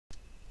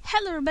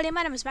Hello everybody,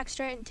 my name is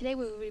Baxter, and today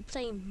we will be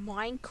playing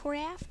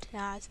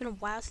Minecraft. It's been a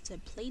while since I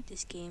played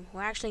this game.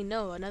 Well, actually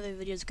no, another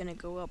video is gonna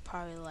go up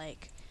probably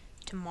like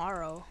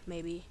tomorrow,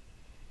 maybe.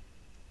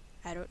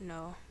 I don't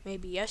know.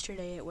 Maybe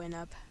yesterday it went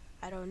up.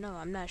 I don't know.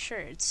 I'm not sure.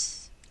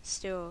 It's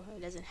still,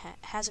 it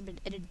hasn't been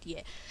edited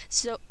yet.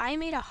 So I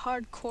made a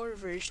hardcore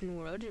version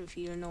world. If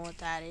you don't know what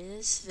that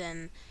is,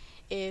 then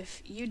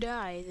if you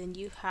die, then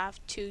you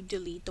have to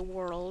delete the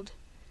world.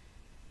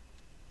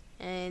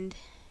 And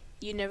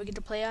you never get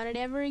to play on it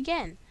ever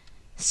again.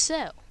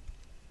 So,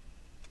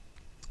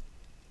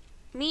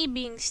 me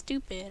being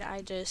stupid,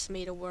 I just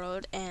made a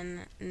world,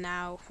 and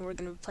now we're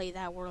gonna play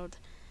that world.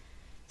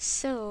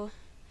 So,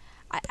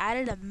 I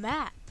added a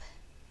map,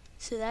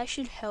 so that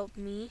should help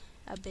me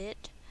a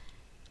bit.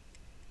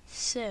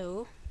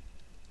 So,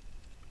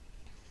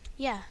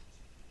 yeah.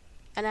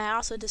 And I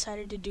also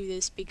decided to do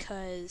this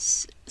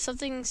because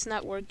something's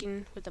not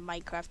working with the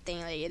Minecraft thing.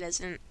 Like, it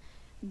doesn't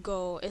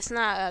go, it's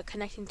not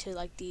connecting to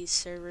like these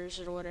servers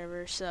or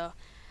whatever, so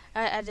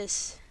I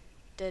just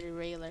did a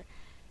regular.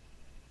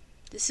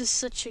 This is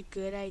such a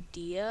good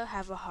idea.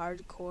 Have a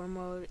hardcore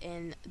mode,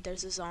 and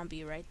there's a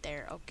zombie right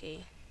there.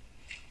 Okay,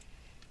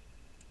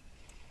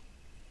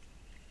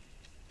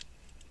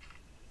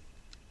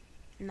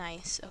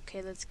 nice.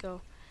 Okay, let's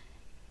go.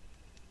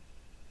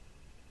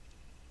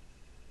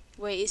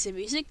 Wait, is the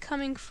music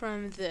coming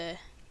from the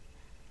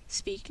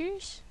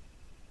speakers?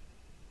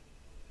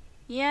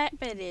 Yeah, I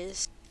bet it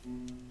is.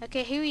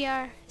 Okay, here we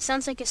are.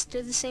 Sounds like it's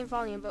still the same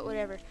volume, but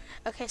whatever.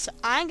 Okay, so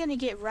I'm gonna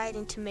get right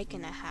into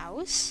making a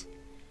house.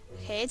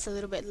 Okay, it's a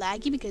little bit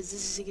laggy because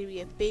this is gonna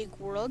be a big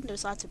world.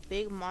 There's lots of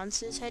big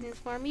monsters heading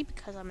for me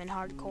because I'm in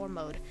hardcore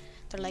mode.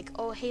 They're like,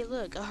 oh hey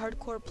look, a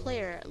hardcore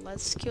player,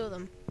 let's kill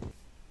them.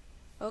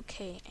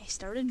 Okay, I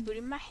started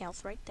booting my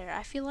health right there.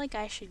 I feel like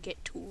I should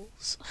get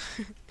tools.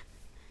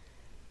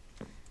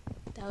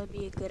 That would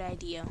be a good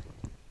idea.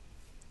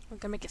 I'm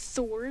gonna make a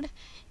sword.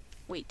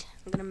 Wait,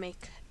 I'm gonna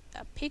make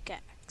a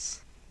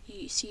pickaxe.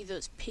 You see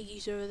those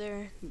piggies over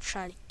there? They're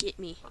trying to get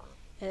me.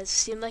 It doesn't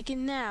seem like it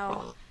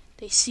now.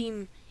 They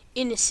seem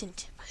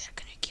innocent, but they're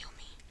gonna kill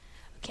me.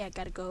 Okay, I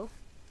gotta go.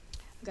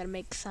 I gotta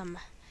make some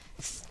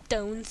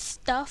stone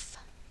stuff.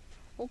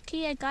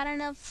 Okay, I got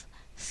enough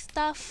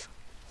stuff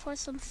for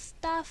some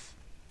stuff.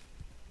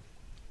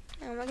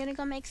 And we're gonna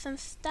go make some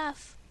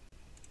stuff.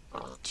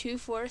 2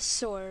 for a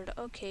sword.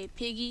 Okay,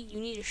 piggy, you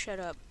need to shut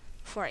up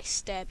before I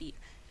stab you.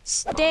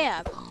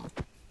 Stab!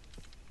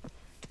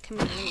 Come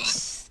here, let me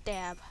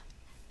stab.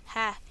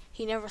 Ha!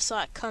 He never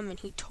saw it coming.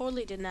 He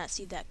totally did not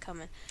see that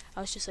coming.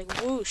 I was just like,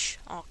 whoosh.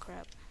 Oh,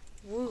 crap.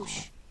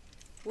 Whoosh.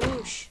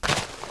 Whoosh.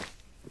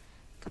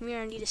 Come here,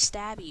 I need to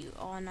stab you.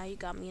 Oh, now you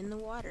got me in the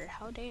water.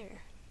 How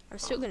dare. I'm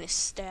still gonna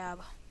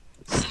stab.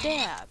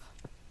 Stab!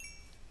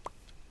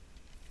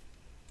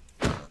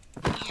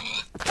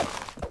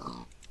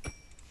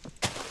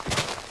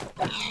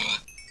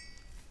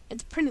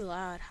 It's pretty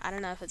loud. I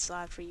don't know if it's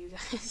loud for you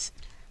guys.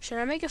 Should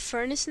I make a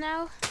furnace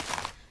now?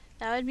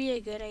 That would be a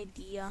good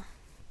idea.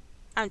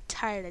 I'm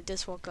tired. I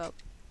just woke up.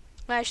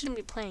 Well, I shouldn't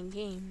be playing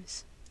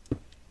games.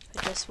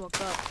 I just woke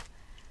up.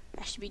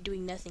 I should be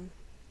doing nothing.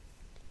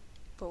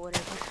 But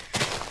whatever.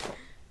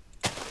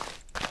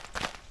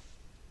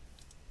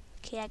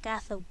 Okay, I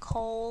got some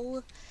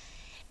coal.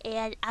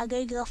 And I'm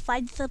gonna go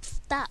find some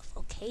stuff,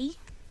 okay?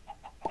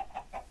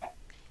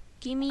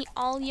 Give me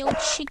all your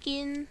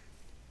chicken.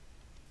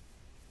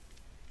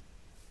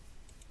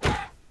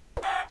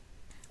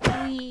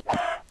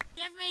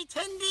 Give me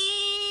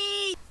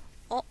Tunde!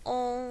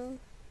 Uh-oh.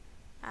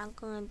 I'm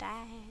gonna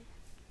die.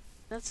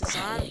 That's a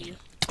zombie.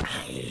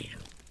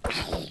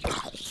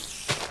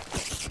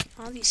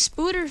 All these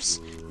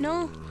spooters.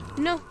 No,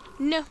 no,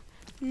 no,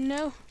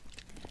 no.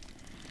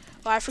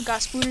 Oh, I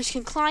forgot spooters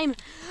can climb.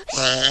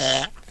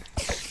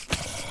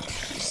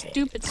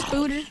 Stupid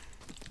spooter.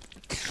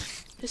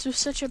 This was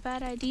such a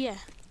bad idea.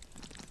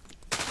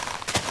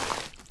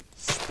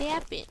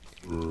 Stab it.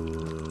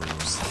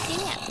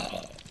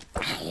 Stab.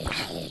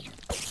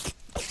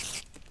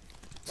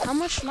 How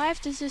much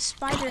life does this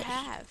spider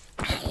have?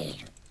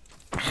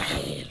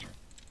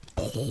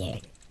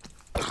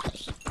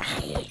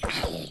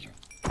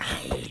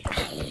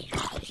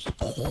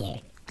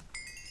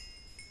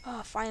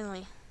 Oh,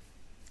 finally.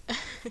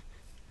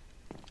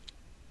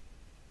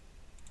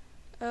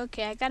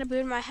 Okay, I gotta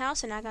build my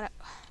house, and I gotta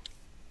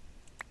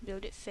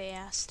build it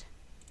fast.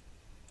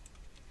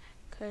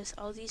 Because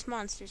all these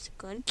monsters are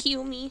gonna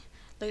kill me.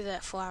 Look at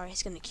that flower,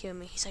 he's gonna kill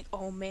me. He's like,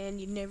 oh man,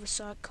 you never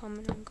saw it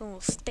coming. I'm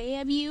gonna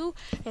stab you.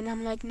 And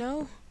I'm like,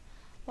 no.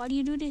 Why do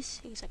you do this?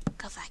 He's like,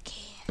 because I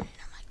can. And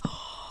I'm like,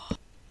 oh,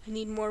 I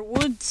need more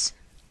woods.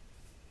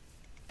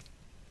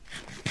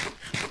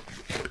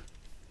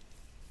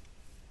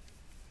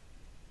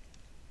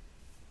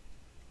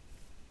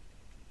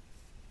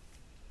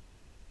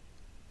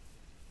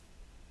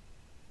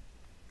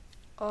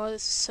 Oh,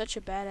 this is such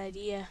a bad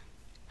idea.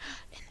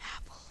 An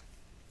apple.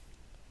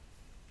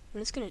 I'm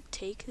just gonna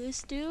take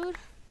this dude.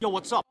 Yo,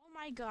 what's up? Oh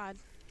my god.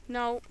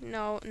 No,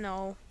 no,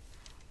 no.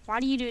 Why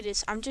do you do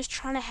this? I'm just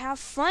trying to have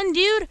fun,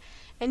 dude.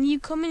 And you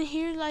come in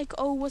here like,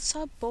 oh, what's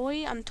up,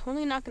 boy? I'm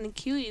totally not going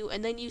to kill you.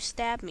 And then you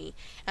stab me.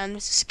 And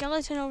there's a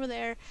skeleton over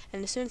there.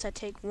 And as soon as I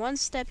take one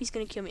step, he's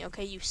going to kill me.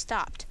 Okay, you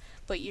stopped.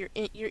 But you're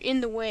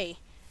in the way.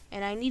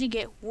 And I need to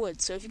get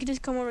wood. So if you could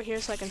just come over here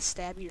so I can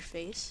stab your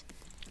face.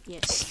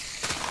 Yes.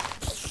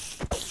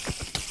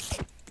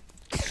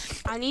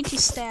 I need to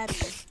stab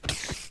you.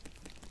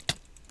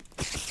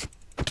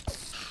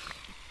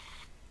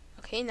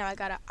 Okay, now I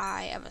got an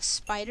eye of a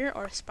spider,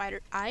 or a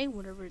spider eye,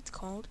 whatever it's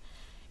called.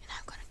 And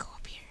I'm gonna go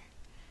up here,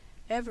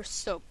 ever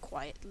so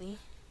quietly,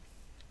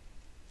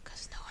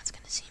 because no one's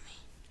gonna see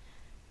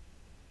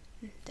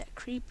me. That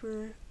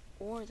creeper,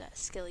 or that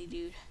skelly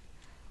dude,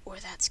 or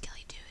that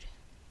skelly dude.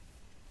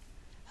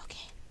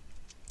 Okay.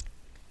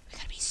 We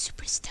gotta be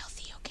super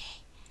stealthy,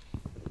 okay?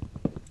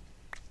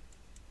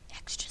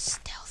 Extra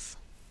stealth.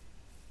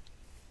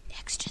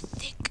 Extra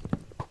thick.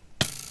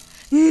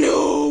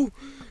 No!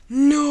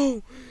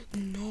 No!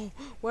 No.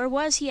 Where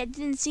was he? I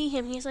didn't see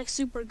him. He's like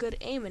super good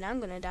aim and I'm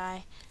gonna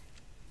die.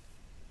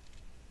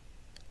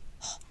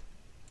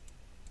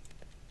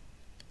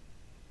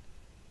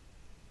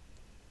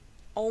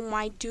 Oh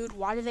my dude,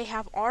 why do they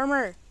have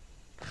armor?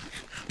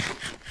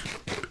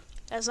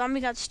 That zombie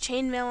got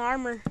chainmail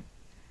armor.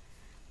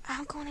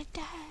 I'm gonna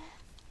die.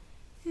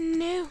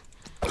 No.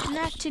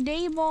 Not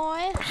today,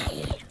 boy.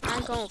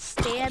 I'm gonna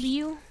stab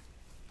you.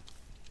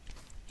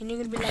 And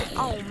you're gonna be like,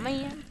 oh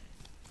man.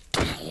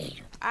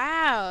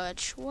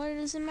 Ouch, what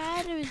is the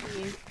matter with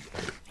you?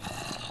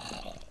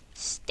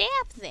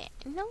 Stab that.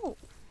 No.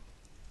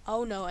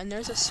 Oh no, and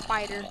there's a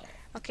spider.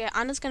 Okay,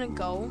 I'm just gonna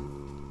go.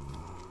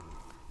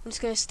 I'm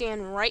just gonna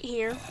stand right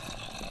here.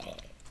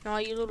 And all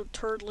you little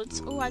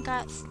turdlets. Oh, I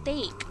got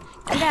steak.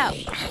 Get out.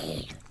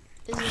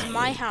 This is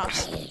my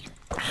house.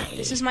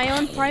 This is my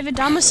own private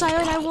domicile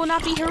and I will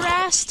not be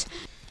harassed.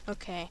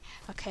 Okay,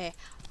 okay.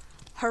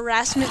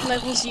 Harassment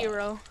level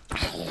 0.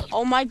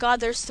 Oh my god,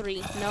 there's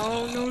 3.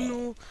 No, no,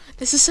 no.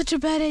 This is such a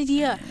bad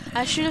idea.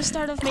 I should have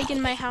started making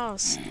my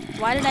house.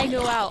 Why did I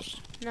go out?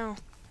 No.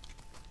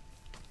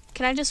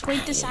 Can I just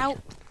wait this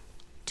out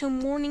till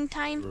morning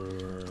time,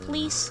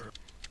 please?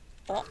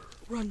 Oh,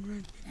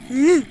 run,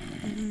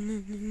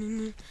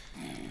 run.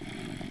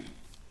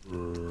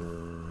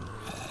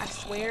 I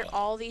swear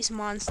all these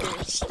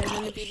monsters, they're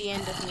going to be the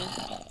end of me.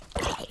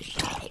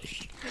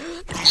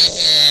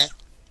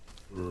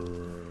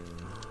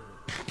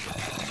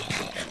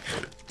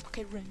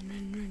 Okay, run.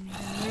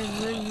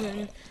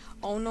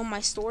 Oh no,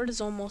 my sword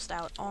is almost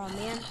out. Oh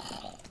man.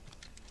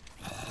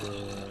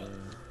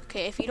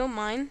 Okay, if you don't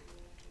mind,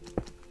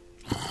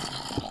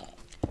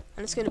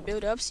 I'm just gonna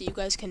build up so you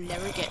guys can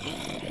never get me.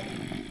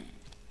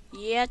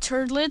 Yeah,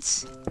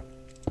 turdlets.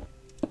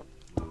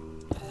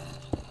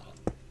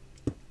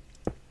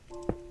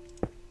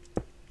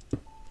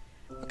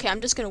 Okay,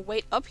 I'm just gonna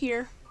wait up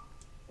here.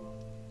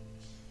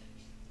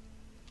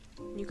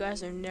 You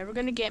guys are never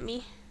gonna get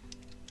me.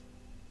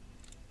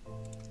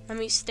 Let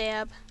me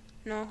stab.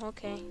 No,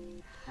 okay.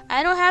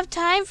 I don't have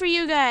time for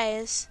you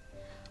guys.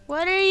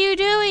 What are you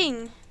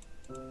doing?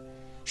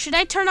 Should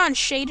I turn on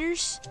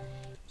shaders?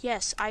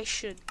 Yes, I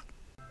should.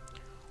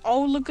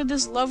 Oh, look at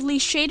this lovely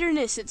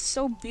shaderness. It's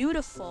so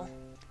beautiful.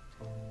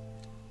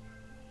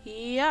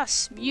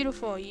 Yes,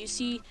 beautiful. You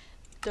see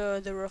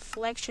the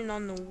reflection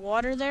on the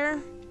water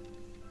there?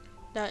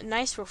 That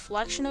nice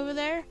reflection over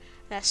there?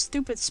 That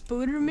stupid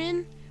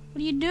Spooderman?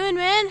 What are you doing,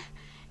 man?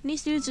 And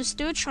these dudes are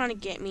still trying to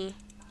get me.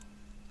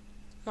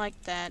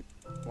 Like that.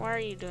 Why are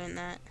you doing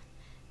that?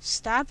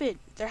 Stop it.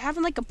 They're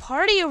having like a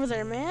party over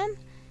there, man.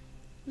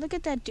 Look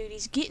at that dude.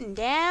 He's getting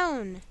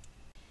down.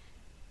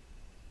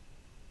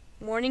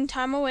 Morning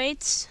time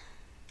awaits.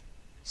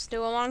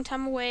 Still a long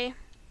time away.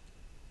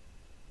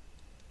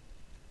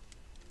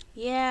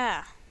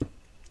 Yeah.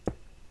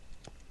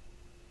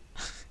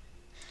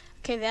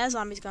 Okay, that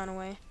zombie's gone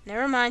away.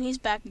 Never mind, he's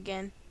back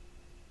again.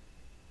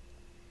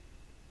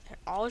 They're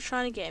all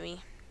trying to get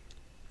me.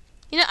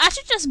 You know, I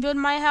should just build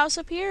my house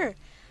up here.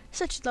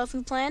 Such a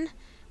lovely plan.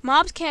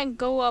 Mobs can't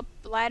go up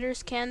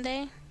ladders, can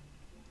they?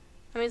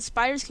 I mean,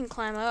 spiders can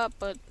climb up,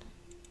 but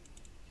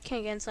you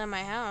can't get inside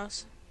my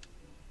house.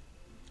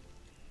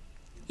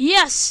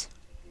 Yes!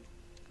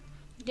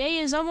 Day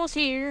is almost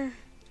here.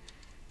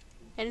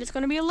 And it's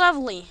gonna be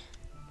lovely.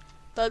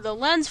 The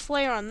lens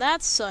flare on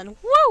that sun.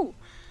 Woo!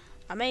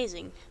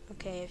 Amazing.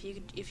 Okay,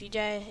 if you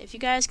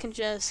guys can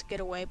just get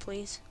away,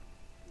 please.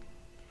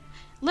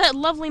 Let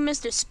lovely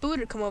Mr.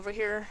 Spooder come over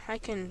here. I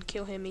can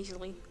kill him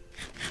easily.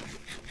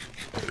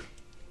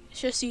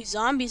 It's just these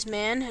zombies,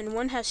 man, and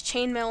one has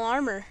chainmail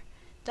armor.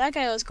 That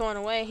guy was going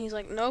away. He's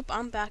like, nope,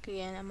 I'm back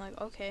again. I'm like,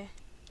 okay.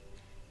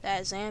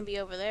 That zombie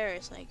over there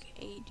is like,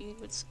 hey, dude,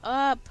 what's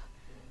up?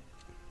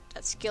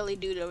 That skelly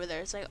dude over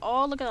there. It's like,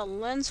 oh, look at the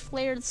lens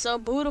flare. It's so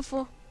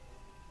beautiful.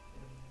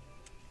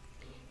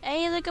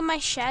 Hey, look at my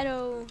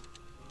shadow.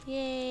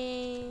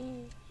 Yay.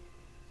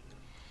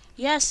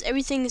 Yes,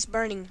 everything is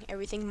burning.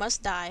 Everything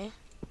must die.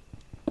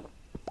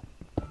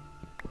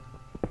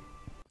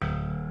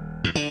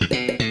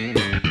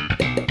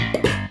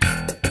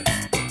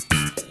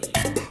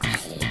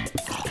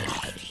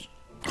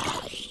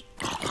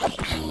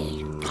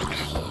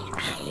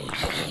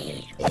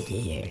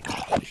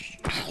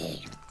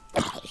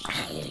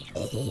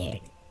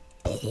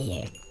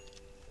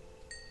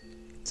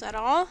 Is that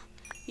all?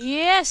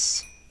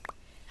 Yes!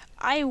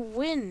 I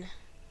win.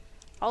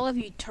 All of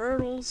you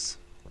turtles.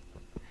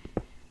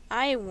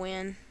 I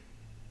win.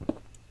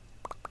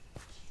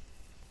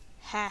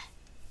 Ha.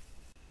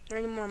 Are there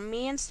any more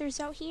monsters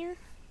out here?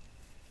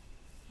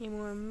 Any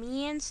more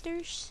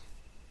monsters?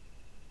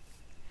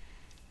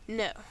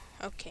 No.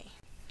 Okay.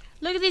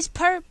 Look at these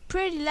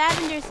pretty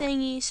lavender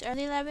thingies. Are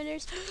they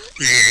lavenders?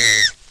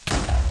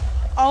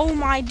 Oh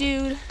my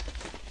dude.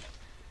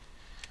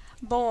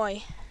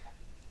 Boy.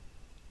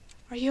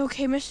 Are you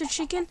okay, Mr.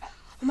 Chicken?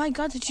 Oh my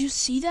god, did you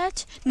see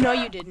that? No,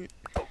 you didn't.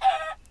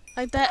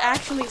 Like, that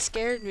actually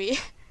scared me.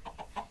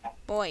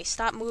 Boy,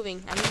 stop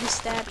moving. I need to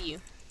stab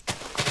you.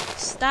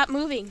 Stop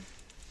moving.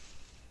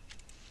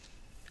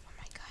 Oh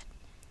my god.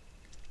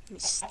 Let me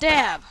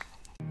stab.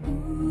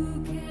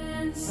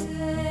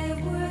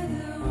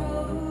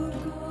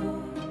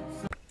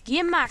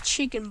 Get my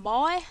chicken,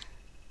 boy.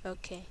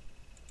 Okay.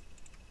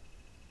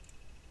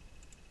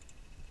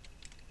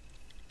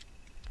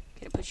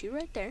 Gonna put you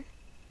right there.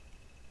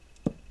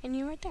 And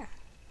you right there.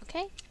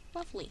 Okay?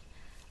 Lovely.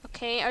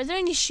 Okay, are there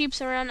any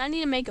sheeps around? I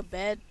need to make a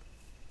bed.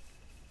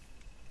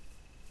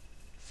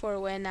 For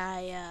when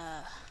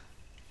I,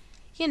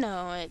 you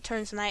know, it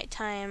turns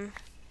nighttime.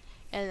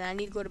 And I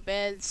need to go to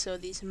bed so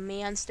these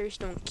monsters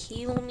don't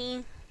kill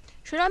me.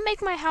 Should I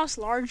make my house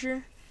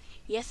larger?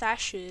 Yes, I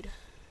should.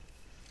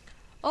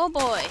 Oh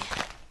boy.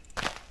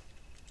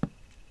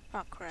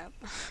 Oh crap.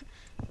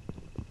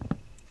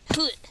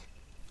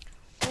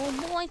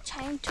 Oh boy,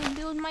 time to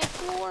build my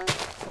floor.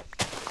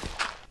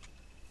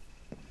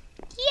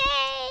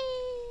 Yay!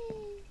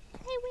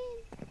 I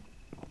win.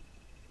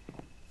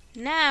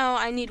 Now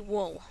I need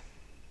wool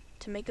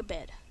to make a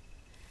bed.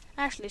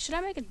 Actually, should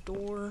I make a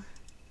door?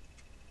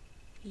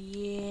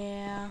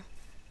 Yeah.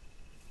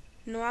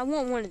 No, I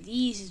want one of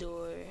these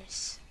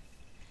doors.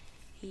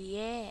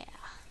 Yeah.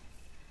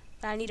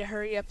 I need to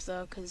hurry up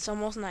though, because it's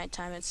almost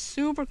nighttime. It's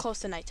super close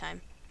to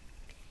nighttime.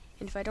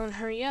 And if I don't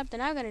hurry up,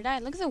 then I'm gonna die.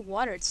 Look at the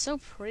water, it's so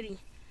pretty.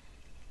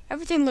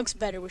 Everything looks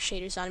better with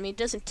shaders on. I mean, it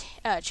doesn't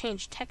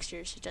change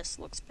textures, it just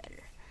looks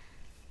better.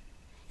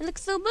 It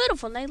looks so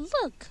beautiful. Like,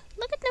 look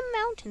at the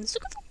mountains,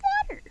 look at the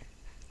water.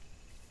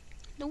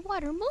 The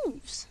water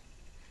moves.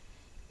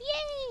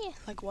 Yay!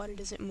 Like water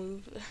doesn't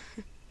move.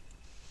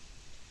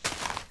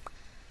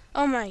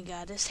 Oh my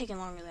god, it's taking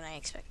longer than I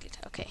expected.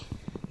 Okay.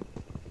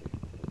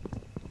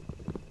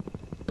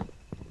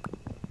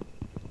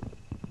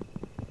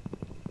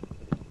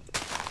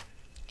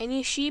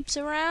 Any sheeps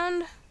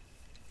around?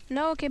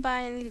 No? Okay,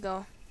 bye. I need to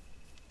go.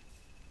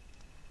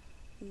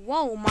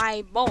 Whoa,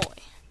 my boy.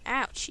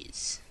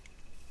 Ouchies.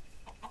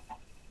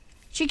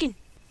 Chicken.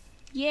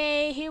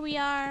 Yay, here we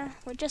are.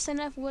 With just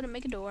enough wood to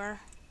make a door.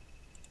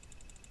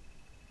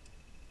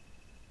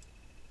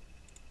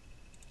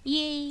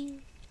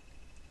 Yay.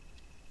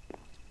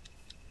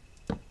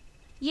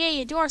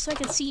 Yay, a door so I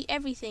can see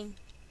everything.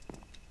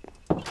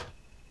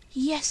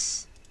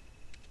 Yes.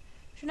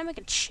 Should I make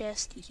a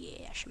chest?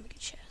 Yeah, I should make a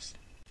chest.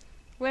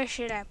 Where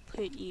should I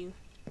put you?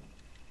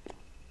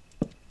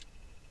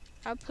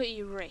 I'll put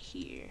you right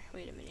here.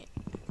 Wait a minute.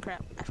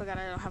 Crap, I forgot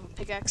I don't have a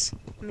pickaxe.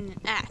 I mean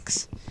an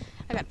axe.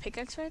 I got a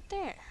pickaxe right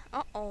there.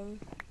 Uh-oh.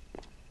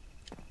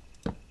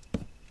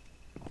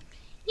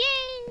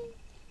 Yay!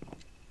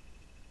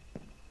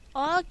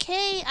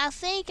 Okay, I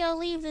think I'll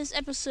leave this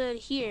episode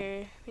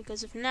here.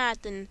 Because if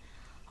not, then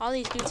all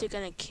these dudes are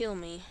gonna kill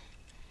me.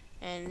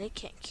 And they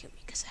can't kill me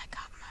because I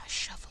got my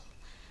shovel.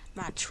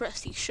 My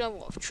trusty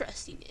shovel of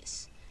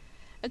trustiness.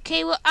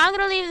 Okay, well, I'm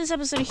gonna leave this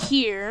episode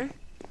here.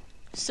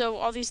 So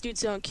all these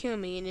dudes don't kill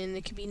me, and then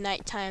it could be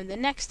nighttime the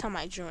next time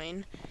I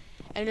join.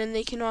 And then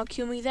they can all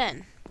kill me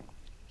then.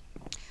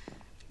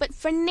 But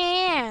for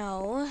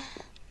now,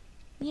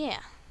 yeah,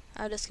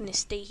 I'm just gonna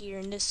stay here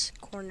in this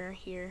corner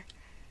here.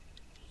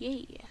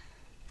 Yeah.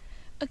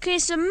 Okay,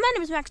 so my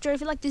name is Max Joy.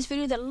 If you like this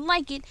video, then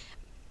like it.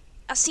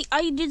 I'll see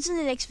all you dudes in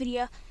the next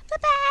video.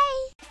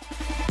 Bye-bye!